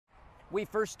We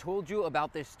first told you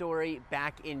about this story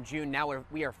back in June. Now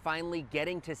we are finally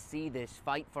getting to see this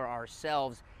fight for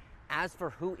ourselves. As for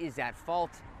who is at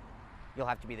fault, you'll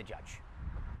have to be the judge.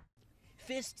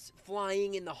 Fists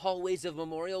flying in the hallways of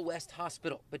Memorial West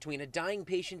Hospital between a dying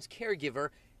patient's caregiver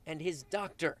and his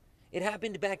doctor. It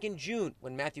happened back in June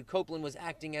when Matthew Copeland was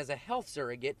acting as a health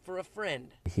surrogate for a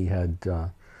friend. He had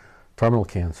terminal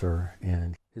cancer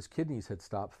and his kidneys had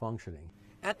stopped functioning.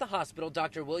 At the hospital,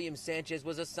 Dr. William Sanchez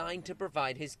was assigned to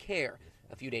provide his care.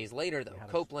 A few days later, though,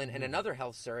 Copeland and another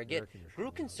health surrogate grew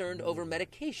concerned over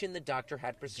medication the doctor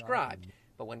had prescribed.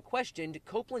 But when questioned,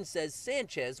 Copeland says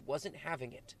Sanchez wasn't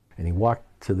having it. And he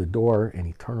walked to the door and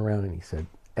he turned around and he said,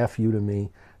 "F you to me,"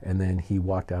 and then he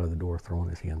walked out of the door throwing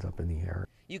his hands up in the air.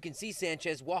 You can see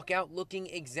Sanchez walk out looking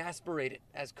exasperated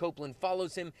as Copeland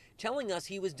follows him, telling us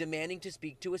he was demanding to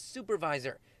speak to a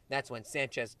supervisor. That's when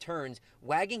Sanchez turns,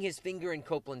 wagging his finger in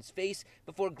Copeland's face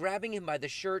before grabbing him by the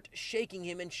shirt, shaking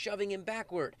him and shoving him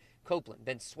backward. Copeland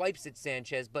then swipes at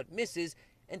Sanchez but misses,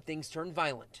 and things turn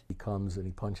violent. He comes and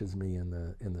he punches me in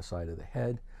the side of the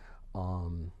head,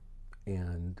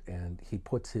 and he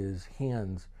puts his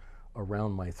hands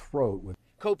around my throat.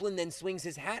 Copeland then swings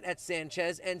his hat at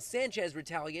Sanchez, and Sanchez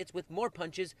retaliates with more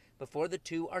punches before the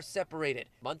two are separated.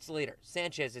 Months later,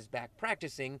 Sanchez is back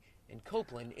practicing, and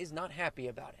Copeland is not happy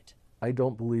about it. I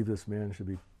don't believe this man should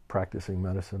be practicing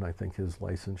medicine. I think his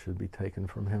license should be taken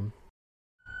from him.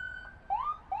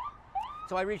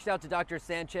 So I reached out to Dr.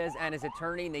 Sanchez and his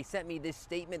attorney, and they sent me this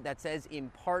statement that says, in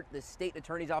part, the state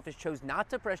attorney's office chose not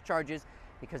to press charges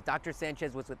because Dr.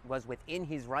 Sanchez was within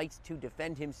his rights to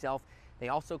defend himself. They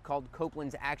also called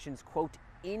Copeland's actions, quote,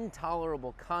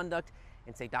 intolerable conduct,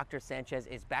 and say Dr. Sanchez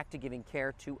is back to giving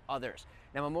care to others.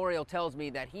 Now, Memorial tells me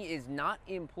that he is not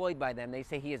employed by them. They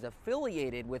say he is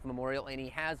affiliated with Memorial and he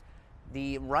has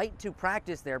the right to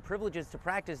practice there, privileges to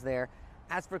practice there.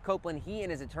 As for Copeland, he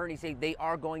and his attorney say they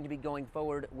are going to be going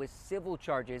forward with civil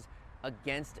charges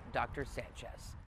against Dr. Sanchez.